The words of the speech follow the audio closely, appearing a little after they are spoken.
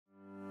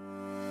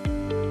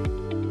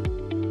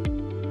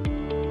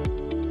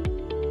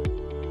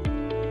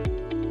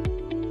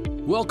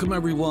Welcome,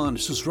 everyone.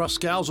 This is Russ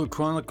Scalzo,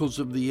 Chronicles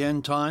of the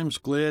End Times.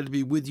 Glad to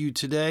be with you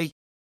today,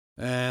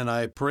 and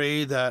I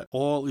pray that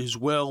all is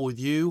well with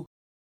you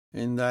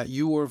and that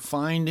you are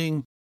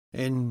finding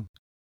and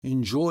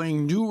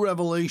enjoying new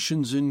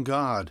revelations in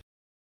God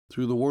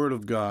through the Word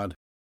of God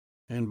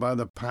and by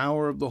the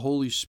power of the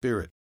Holy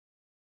Spirit.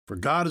 For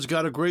God has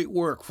got a great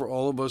work for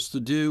all of us to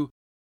do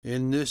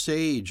in this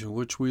age in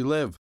which we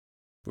live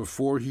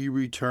before He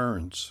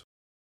returns.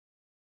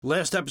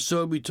 Last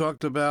episode, we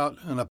talked about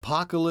an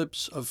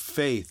apocalypse of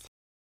faith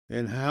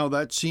and how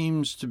that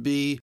seems to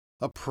be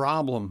a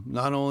problem,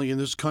 not only in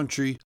this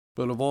country,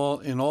 but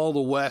in all the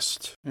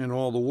West and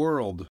all the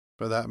world,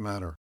 for that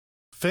matter.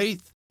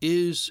 Faith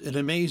is an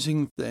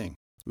amazing thing.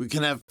 We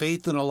can have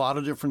faith in a lot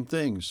of different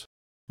things,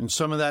 and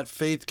some of that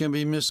faith can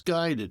be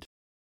misguided.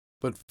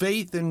 But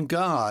faith in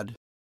God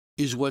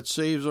is what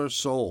saves our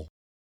soul.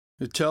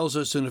 It tells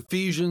us in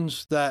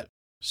Ephesians that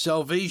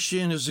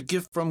salvation is a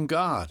gift from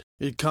God.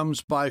 It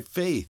comes by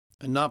faith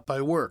and not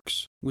by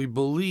works. We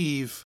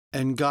believe,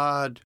 and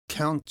God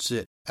counts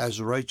it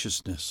as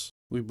righteousness.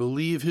 We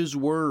believe His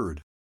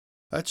word.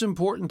 That's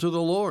important to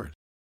the Lord.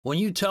 When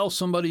you tell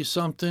somebody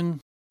something,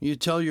 you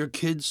tell your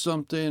kids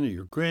something, or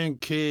your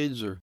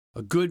grandkids, or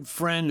a good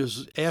friend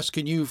is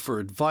asking you for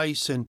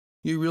advice, and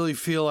you really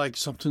feel like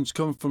something's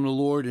come from the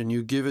Lord, and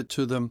you give it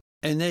to them,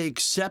 and they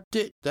accept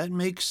it, that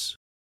makes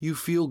you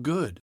feel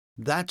good.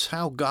 That's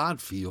how God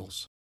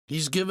feels.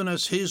 He's given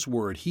us His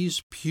word.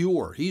 He's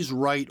pure. He's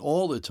right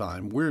all the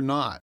time. We're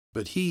not.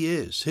 But He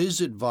is.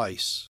 His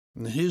advice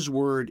and His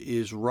word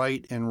is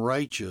right and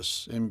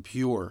righteous and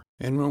pure.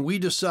 And when we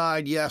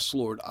decide, yes,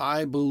 Lord,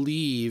 I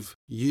believe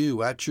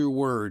you at your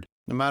word,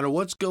 no matter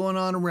what's going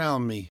on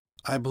around me,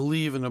 I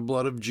believe in the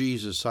blood of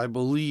Jesus. I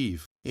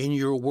believe in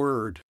your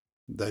word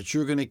that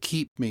you're going to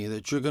keep me,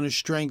 that you're going to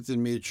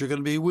strengthen me, that you're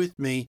going to be with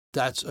me.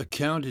 That's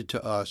accounted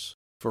to us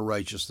for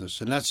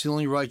righteousness. And that's the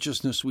only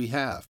righteousness we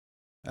have.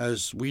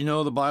 As we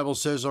know, the Bible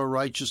says our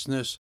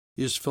righteousness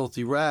is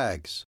filthy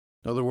rags.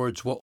 In other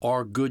words, what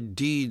our good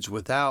deeds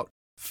without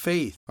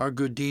faith, our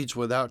good deeds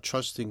without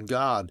trusting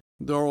God,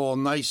 they're all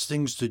nice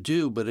things to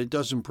do, but it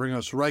doesn't bring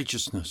us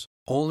righteousness.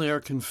 Only our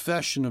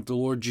confession of the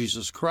Lord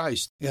Jesus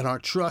Christ and our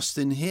trust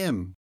in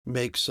Him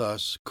makes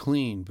us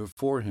clean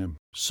before Him.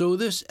 So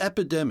this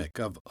epidemic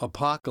of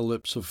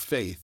apocalypse of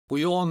faith,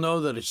 we all know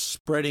that it's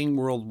spreading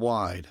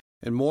worldwide.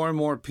 And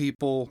more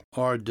people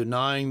are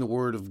denying the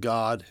Word of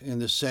God in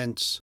the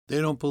sense they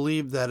don't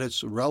believe that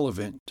it's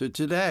relevant to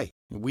today.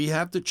 We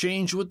have to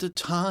change with the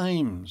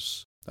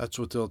times. That's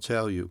what they'll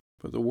tell you.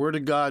 But the Word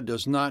of God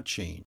does not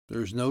change.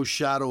 There's no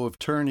shadow of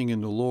turning in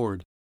the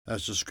Lord,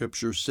 as the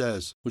Scripture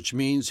says, which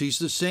means He's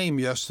the same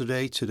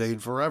yesterday, today,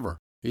 and forever.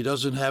 He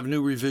doesn't have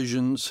new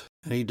revisions,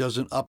 and He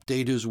doesn't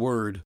update His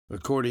Word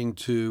according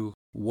to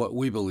what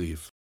we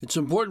believe. It's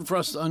important for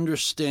us to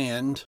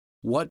understand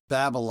what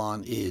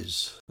Babylon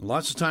is.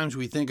 Lots of times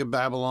we think of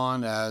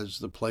Babylon as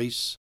the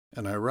place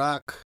in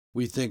Iraq.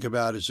 We think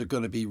about, is it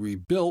going to be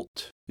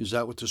rebuilt? Is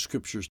that what the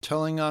Scripture's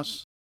telling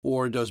us?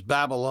 Or does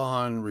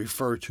Babylon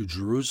refer to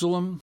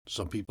Jerusalem?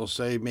 Some people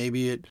say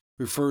maybe it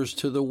refers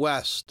to the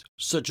West,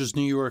 such as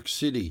New York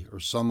City or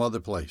some other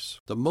place.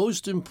 The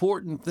most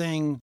important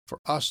thing for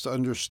us to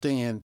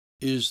understand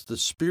is the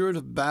spirit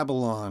of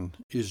Babylon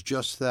is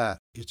just that.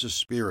 It's a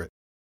spirit.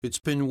 It's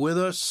been with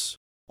us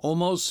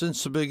almost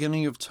since the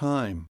beginning of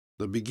time.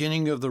 The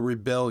beginning of the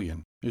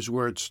rebellion is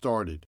where it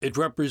started. It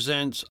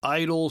represents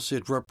idols.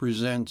 It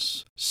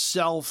represents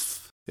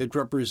self. It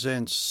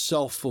represents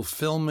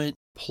self-fulfillment,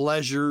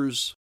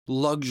 pleasures,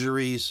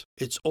 luxuries.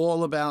 It's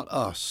all about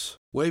us.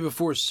 Way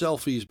before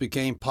selfies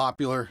became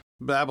popular,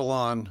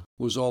 Babylon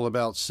was all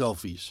about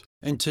selfies.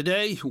 And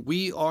today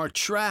we are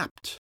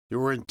trapped.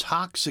 We're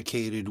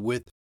intoxicated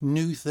with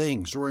new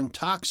things. We're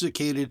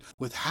intoxicated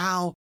with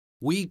how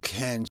we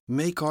can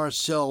make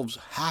ourselves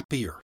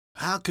happier.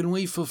 How can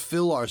we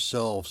fulfill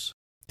ourselves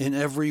in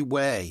every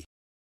way?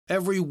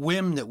 Every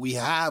whim that we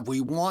have, we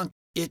want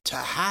it to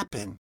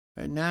happen.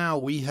 And now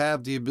we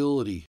have the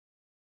ability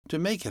to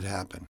make it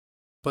happen.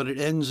 But it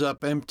ends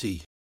up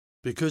empty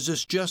because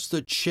it's just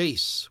a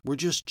chase. We're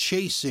just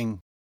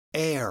chasing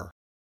air.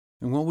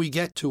 And when we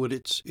get to it,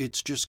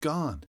 it's just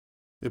gone.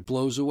 It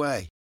blows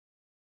away.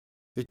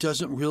 It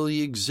doesn't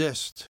really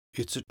exist.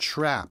 It's a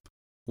trap.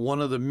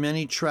 One of the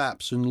many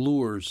traps and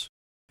lures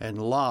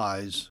and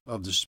lies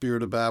of the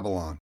spirit of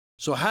Babylon.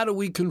 So how do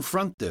we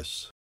confront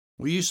this?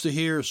 We used to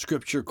hear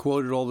Scripture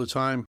quoted all the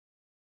time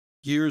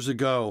years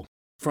ago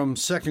from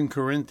 2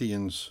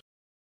 Corinthians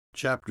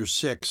chapter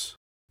 6,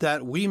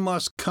 that we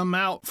must come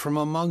out from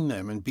among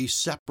them and be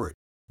separate.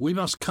 We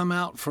must come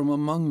out from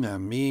among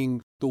them,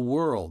 meaning the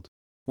world.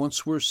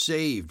 Once we're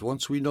saved,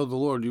 once we know the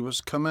Lord, we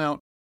must come out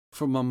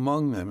from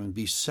among them and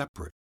be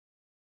separate.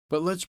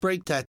 But let's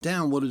break that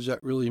down. What does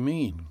that really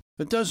mean?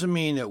 It doesn't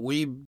mean that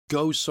we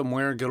go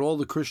somewhere, get all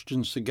the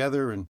Christians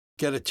together and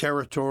get a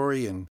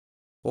territory and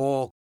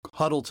all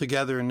huddle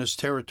together in this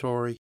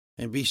territory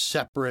and be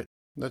separate.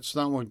 That's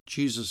not what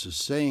Jesus is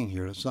saying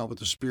here. That's not what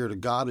the Spirit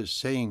of God is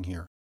saying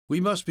here. We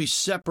must be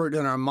separate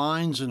in our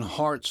minds and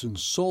hearts and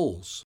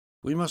souls.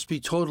 We must be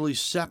totally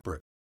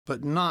separate,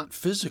 but not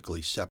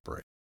physically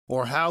separate.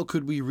 Or how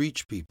could we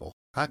reach people?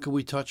 How could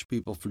we touch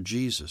people for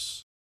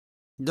Jesus?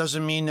 It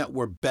doesn't mean that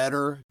we're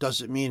better.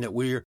 Doesn't mean that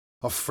we're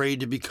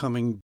afraid of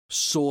becoming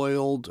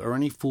soiled or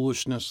any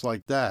foolishness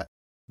like that.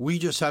 We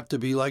just have to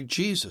be like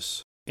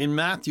Jesus. In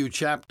Matthew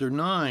chapter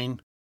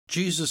 9,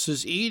 Jesus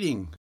is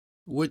eating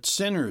with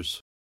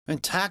sinners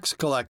and tax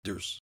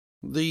collectors,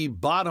 the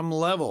bottom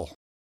level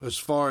as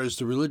far as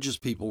the religious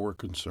people were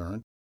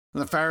concerned.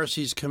 And the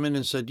Pharisees come in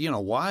and said,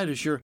 why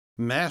does your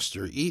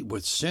master eat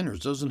with sinners?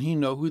 Doesn't he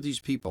know who these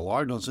people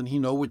are? Doesn't he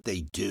know what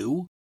they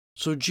do?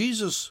 So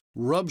Jesus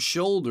rubbed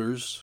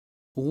shoulders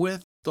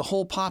with the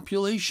whole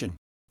population,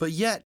 but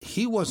yet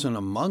he wasn't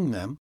among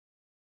them.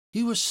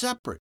 He was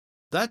separate.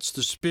 That's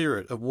the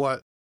spirit of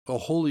what the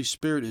Holy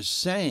Spirit is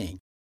saying.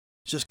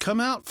 Just come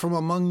out from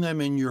among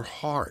them in your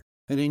heart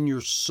and in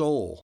your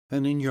soul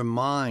and in your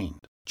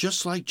mind,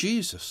 just like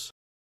Jesus.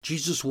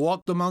 Jesus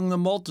walked among the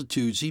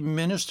multitudes. He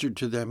ministered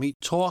to them. He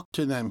talked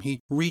to them. He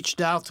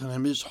reached out to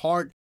them. His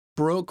heart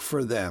broke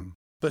for them.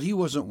 But he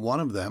wasn't one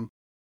of them.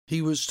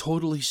 He was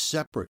totally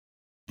separate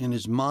in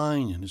his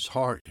mind and his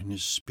heart and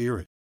his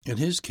spirit. In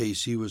his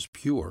case, he was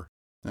pure.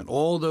 And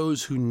all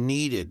those who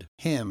needed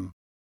him,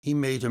 he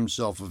made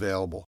himself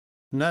available.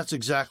 And that's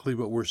exactly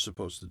what we're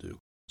supposed to do.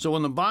 So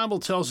when the Bible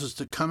tells us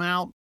to come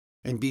out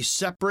and be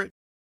separate,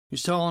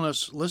 he's telling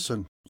us,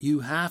 listen, you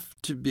have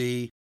to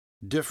be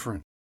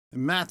different.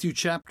 In Matthew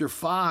chapter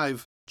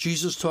 5,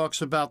 Jesus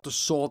talks about the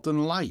salt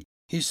and light.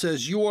 He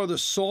says, you are the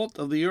salt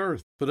of the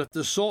earth, but if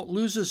the salt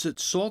loses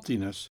its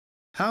saltiness,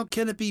 how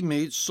can it be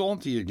made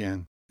salty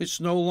again?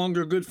 It's no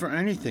longer good for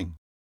anything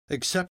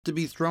except to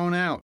be thrown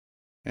out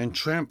and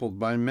trampled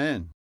by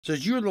men. It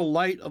says, you're the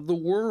light of the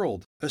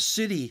world. A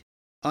city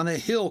on a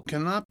hill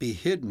cannot be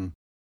hidden.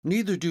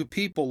 Neither do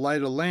people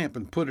light a lamp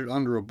and put it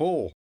under a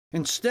bowl.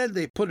 Instead,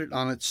 they put it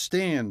on its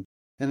stand,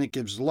 and it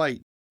gives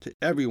light to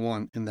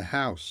everyone in the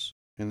house.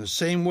 In the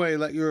same way,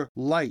 let your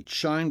light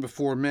shine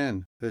before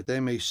men, that they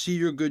may see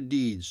your good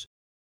deeds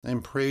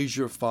and praise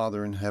your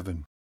Father in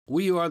heaven.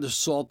 We are the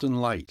salt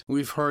and light.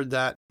 We've heard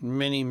that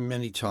many,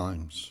 many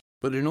times.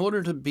 But in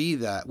order to be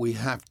that, we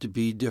have to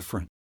be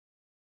different.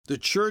 The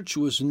church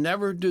was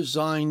never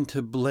designed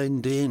to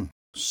blend in.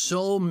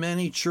 So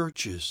many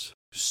churches,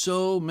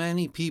 so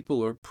many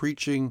people are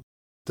preaching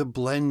the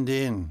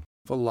blend-in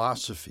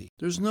philosophy.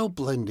 There's no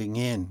blending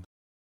in.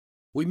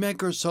 We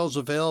make ourselves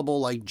available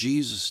like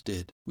Jesus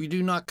did. We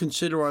do not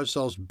consider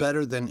ourselves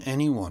better than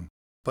anyone.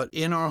 But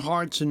in our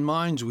hearts and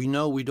minds, we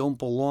know we don't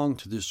belong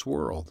to this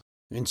world.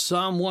 In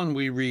Psalm 1,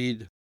 we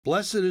read,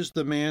 blessed is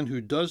the man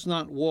who does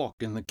not walk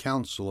in the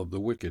counsel of the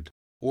wicked,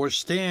 or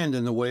stand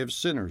in the way of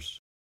sinners,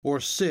 or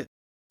sit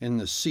in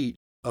the seat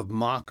of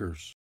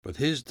mockers. But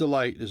his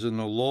delight is in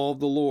the law of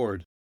the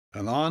Lord,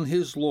 and on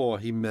his law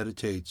he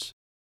meditates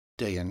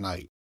day and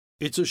night.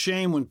 It's a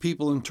shame when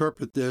people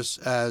interpret this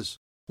as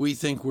we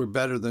think we're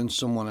better than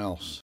someone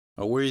else,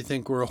 or we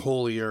think we're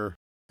holier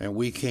and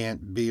we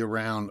can't be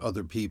around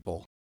other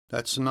people.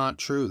 That's not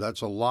true.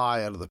 That's a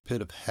lie out of the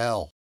pit of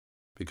hell,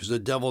 because the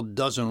devil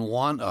doesn't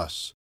want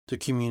us to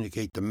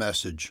communicate the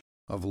message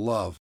of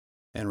love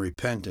and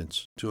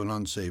repentance to an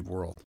unsaved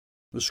world.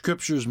 The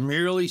Scripture is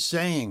merely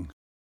saying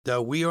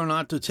that we are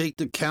not to take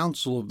the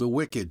counsel of the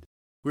wicked.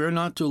 We are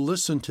not to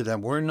listen to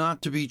them. We're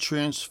not to be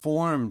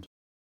transformed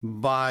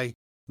by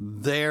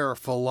their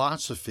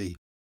philosophy,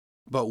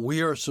 but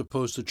we are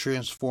supposed to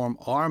transform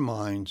our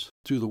minds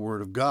through the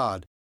Word of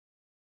God.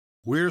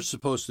 We're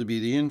supposed to be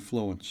the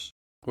influence.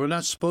 We're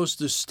not supposed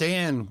to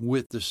stand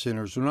with the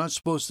sinners. We're not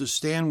supposed to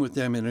stand with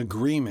them in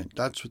agreement.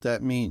 That's what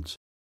that means.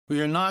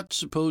 We are not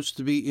supposed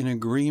to be in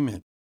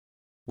agreement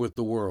with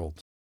the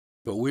world,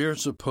 but we are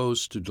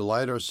supposed to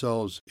delight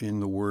ourselves in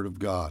the Word of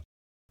God.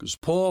 Because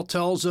Paul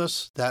tells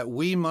us that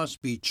we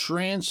must be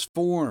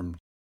transformed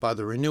by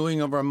the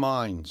renewing of our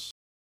minds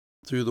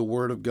through the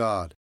Word of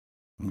God.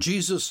 And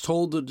Jesus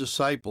told the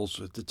disciples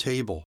at the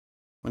table,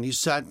 when he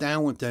sat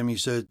down with them, he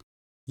said,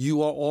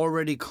 you are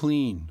already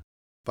clean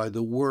by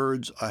the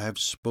words I have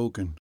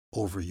spoken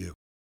over you.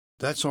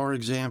 That's our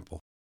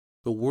example.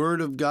 The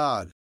Word of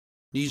God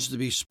needs to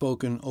be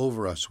spoken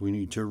over us. We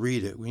need to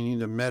read it. We need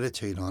to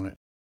meditate on it.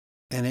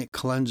 And it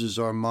cleanses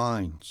our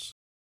minds.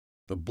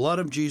 The blood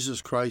of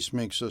Jesus Christ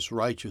makes us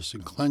righteous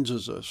and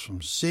cleanses us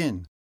from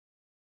sin.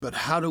 But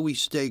how do we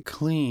stay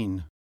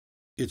clean?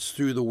 It's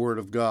through the Word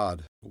of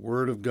God. The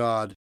Word of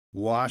God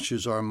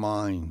washes our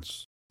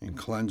minds and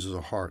cleanses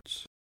our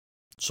hearts.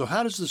 So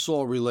how does this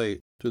all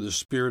relate to the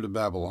spirit of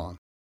Babylon?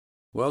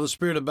 Well, the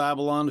spirit of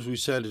Babylon, as we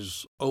said,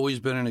 has always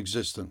been in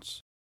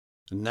existence.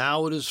 And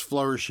now it is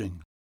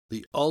flourishing.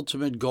 The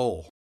ultimate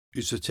goal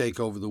is to take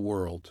over the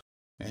world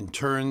and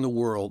turn the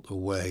world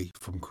away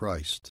from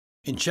Christ.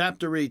 In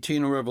chapter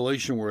 18 of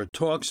Revelation, where it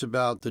talks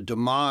about the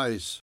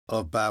demise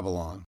of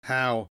Babylon,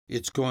 how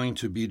it's going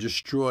to be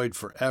destroyed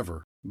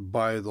forever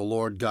by the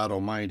Lord God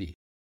Almighty.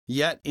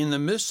 Yet in the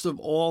midst of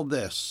all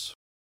this,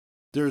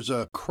 there's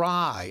a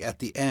cry at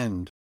the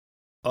end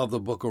of the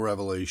book of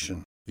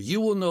Revelation.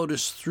 You will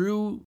notice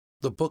through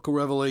the book of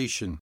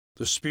Revelation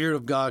The Spirit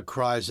of God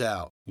cries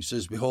out. He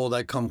says, behold,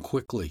 I come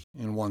quickly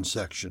in one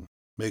section.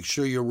 Make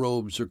sure your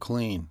robes are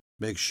clean.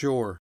 Make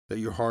sure that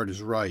your heart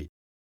is right.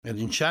 And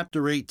in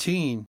chapter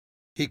 18,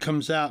 he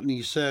comes out and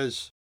he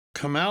says,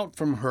 come out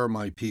from her,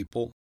 my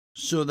people,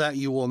 so that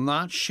you will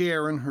not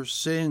share in her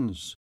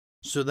sins,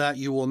 so that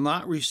you will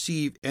not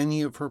receive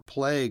any of her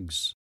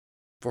plagues.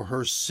 For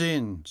her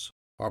sins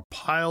are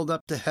piled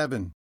up to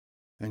heaven,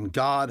 and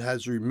God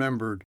has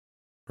remembered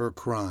her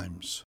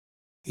crimes.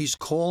 He's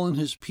calling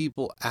his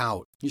people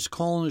out. He's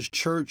calling his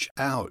church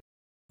out.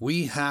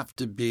 We have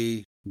to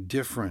be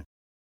different.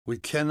 We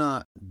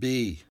cannot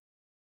be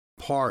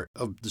part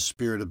of the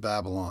spirit of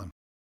Babylon.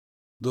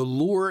 The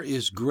lure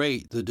is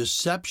great. The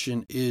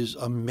deception is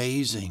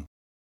amazing.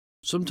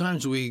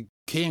 Sometimes we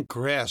can't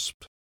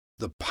grasp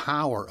the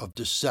power of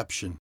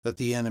deception that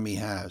the enemy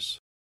has.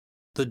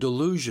 The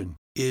delusion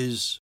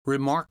is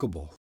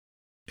remarkable.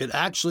 It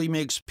actually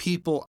makes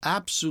people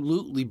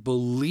absolutely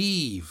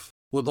believe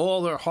with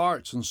all their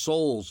hearts and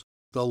souls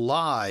the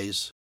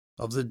lies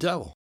of the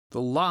devil,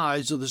 the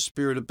lies of the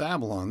spirit of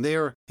Babylon. They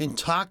are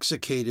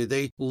intoxicated.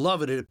 They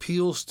love it. It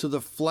appeals to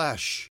the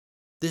flesh.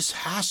 This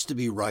has to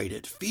be right.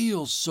 It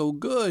feels so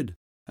good.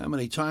 How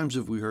many times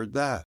have we heard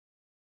that?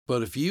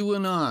 But if you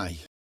and I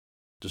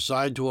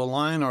decide to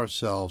align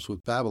ourselves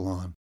with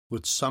Babylon,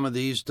 with some of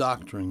these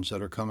doctrines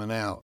that are coming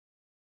out,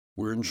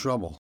 we're in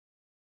trouble.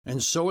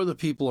 And so are the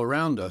people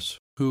around us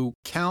who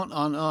count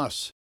on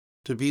us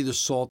to be the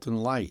salt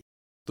and light.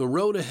 The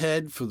road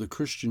ahead for the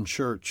Christian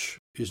church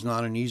is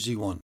not an easy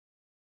one.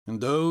 And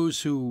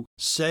those who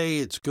say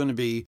it's going to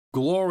be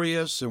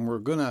glorious and we're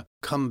going to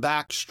come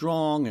back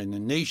strong and the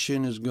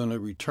nation is going to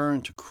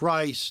return to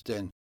Christ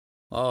and,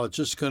 it's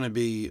just going to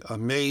be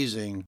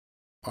amazing,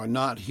 are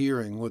not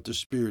hearing what the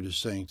Spirit is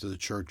saying to the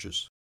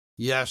churches.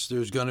 Yes,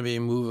 there's going to be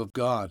a move of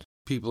God.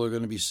 People are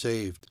going to be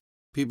saved.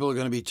 People are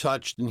going to be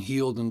touched and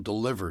healed and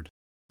delivered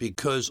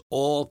because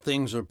all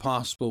things are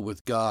possible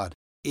with God.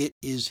 It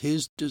is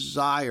his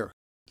desire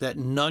that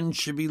none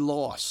should be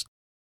lost.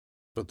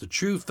 But the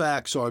true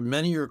facts are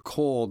many are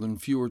called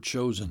and few are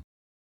chosen.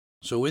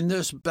 So in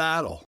this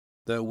battle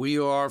that we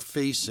are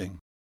facing,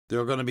 there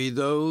are going to be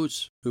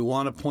those who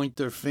want to point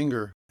their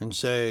finger and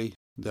say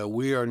that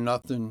we are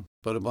nothing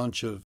but a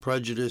bunch of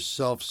prejudiced,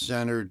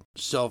 self-centered,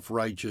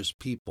 self-righteous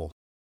people.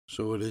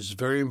 So it is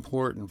very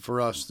important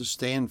for us to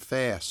stand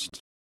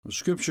fast. The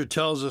Scripture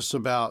tells us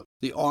about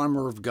the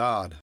armor of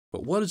God.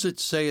 But what does it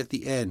say at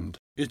the end?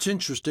 It's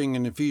interesting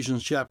in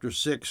Ephesians chapter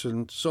 6,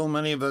 and so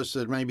many of us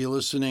that may be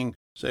listening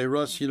say,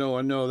 Russ,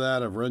 I know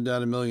that. I've read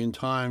that a million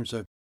times.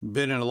 I've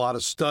been in a lot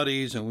of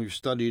studies, and we've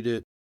studied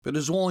it. But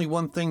there's only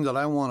one thing that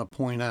I want to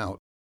point out.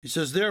 He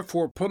says,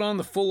 therefore, put on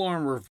the full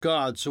armor of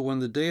God, so when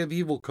the day of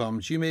evil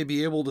comes, you may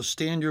be able to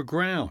stand your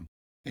ground.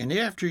 And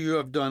after you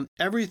have done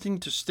everything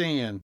to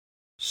stand,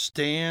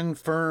 stand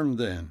firm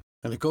then.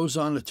 And it goes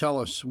on to tell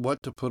us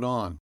what to put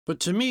on. But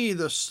to me,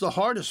 the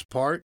hardest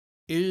part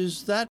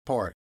is that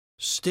part.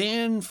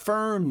 Stand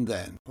firm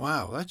then.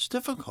 Wow, that's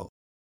difficult.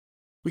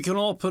 We can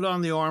all put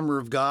on the armor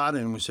of God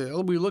and we say,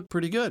 we look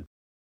pretty good.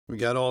 We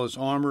got all this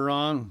armor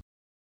on.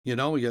 We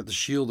got the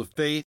shield of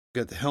faith.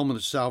 We got the helmet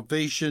of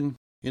salvation.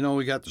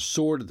 We got the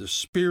sword of the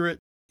Spirit.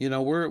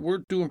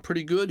 We're doing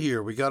pretty good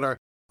here. We got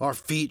our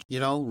feet,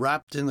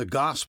 wrapped in the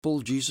gospel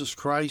of Jesus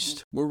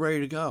Christ. We're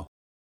ready to go.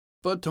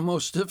 But the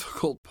most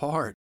difficult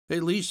part,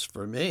 at least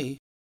for me,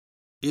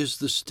 is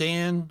to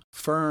stand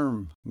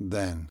firm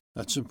then.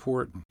 That's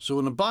important. So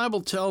when the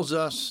Bible tells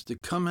us to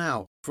come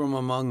out from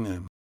among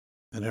them,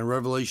 and in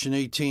Revelation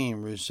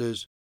 18, where it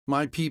says,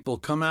 my people,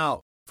 come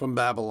out from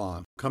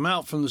Babylon, come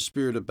out from the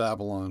spirit of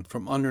Babylon,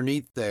 from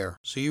underneath there,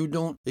 so you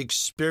don't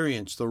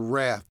experience the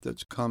wrath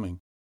that's coming.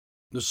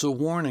 This is a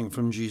warning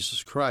from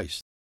Jesus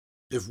Christ.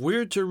 If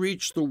we're to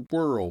reach the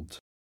world,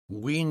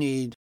 we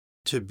need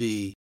to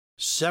be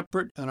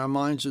separate in our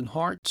minds and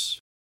hearts,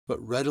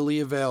 but readily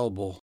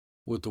available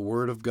with the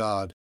Word of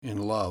God in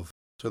love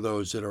to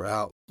those that are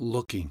out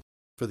looking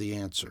for the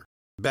answer.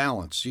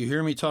 Balance. You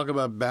hear me talk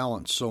about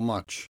balance so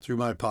much through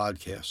my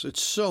podcast.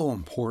 It's so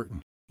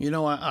important.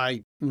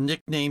 I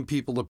nickname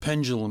people the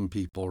pendulum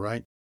people,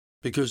 right?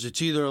 Because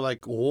it's either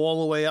like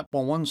all the way up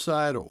on one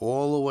side or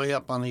all the way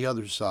up on the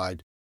other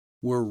side.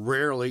 We're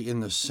rarely in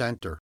the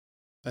center,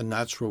 and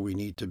that's where we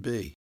need to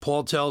be.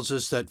 Paul tells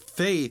us that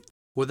faith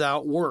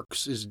without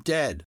works is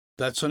dead.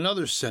 That's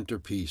another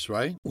centerpiece,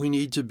 right? We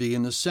need to be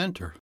in the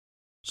center.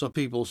 Some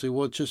people say,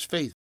 well, it's just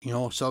faith.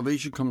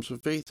 Salvation comes from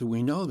faith, and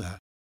we know that.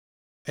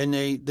 And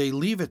they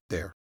leave it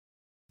there.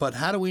 But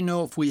how do we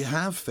know if we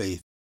have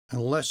faith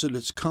unless it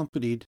is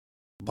accompanied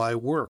by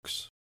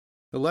works?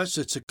 Unless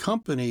it's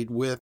accompanied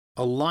with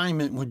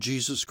alignment with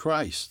Jesus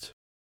Christ.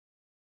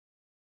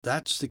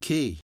 That's the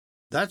key.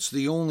 That's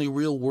the only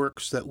real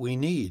works that we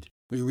need.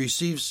 We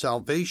receive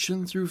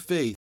salvation through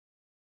faith,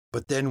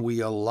 but then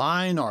we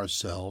align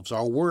ourselves.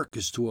 Our work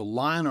is to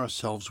align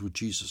ourselves with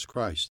Jesus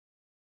Christ.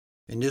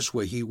 In this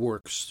way, he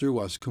works through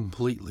us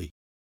completely.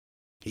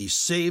 He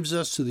saves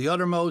us to the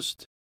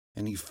uttermost,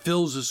 and he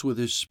fills us with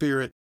his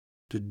Spirit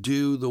to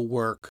do the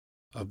work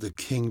of the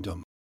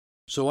kingdom.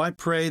 So I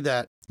pray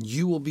that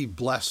you will be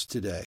blessed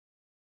today.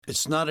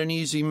 It's not an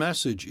easy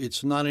message.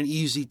 It's not an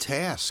easy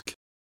task.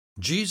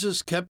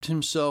 Jesus kept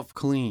himself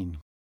clean.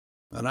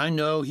 And I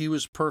know he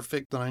was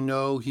perfect, and I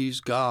know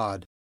he's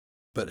God.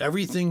 But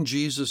everything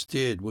Jesus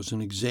did was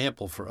an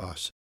example for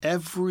us.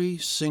 Every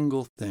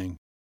single thing.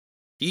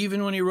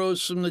 Even when he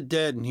rose from the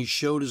dead and he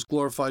showed his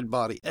glorified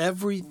body,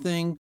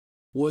 everything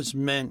was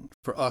meant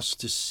for us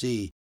to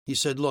see. He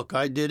said, look,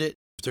 I did it.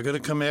 If they're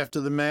going to come after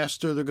the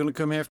master, they're going to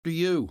come after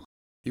you.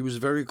 He was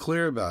very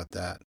clear about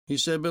that. He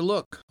said, but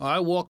look, I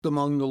walked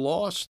among the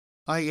lost.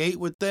 I ate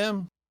with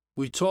them.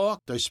 We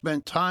talked. I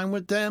spent time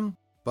with them,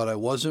 but I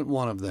wasn't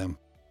one of them.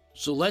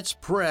 So let's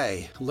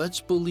pray. Let's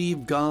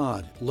believe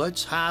God.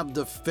 Let's have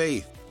the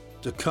faith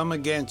to come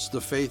against the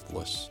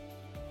faithless.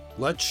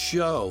 Let's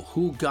show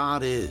who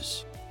God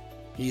is.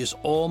 He is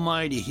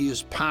almighty. He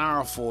is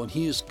powerful, and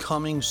he is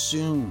coming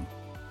soon.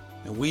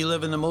 And we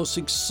live in the most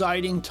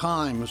exciting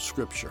time of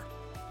Scripture.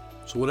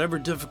 So whatever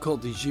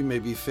difficulties you may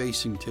be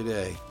facing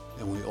today,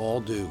 and we all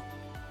do,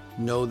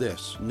 know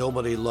this: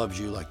 nobody loves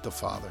you like the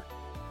Father.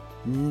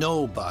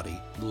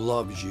 Nobody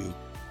loves you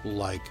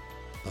like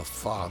the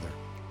Father,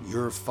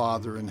 your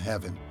Father in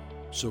heaven.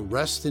 So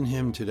rest in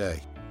him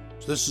today.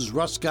 So this is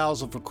Russ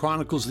Galzel for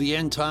Chronicles of the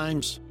End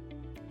Times.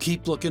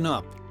 Keep looking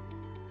up.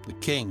 The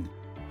King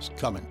is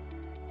coming.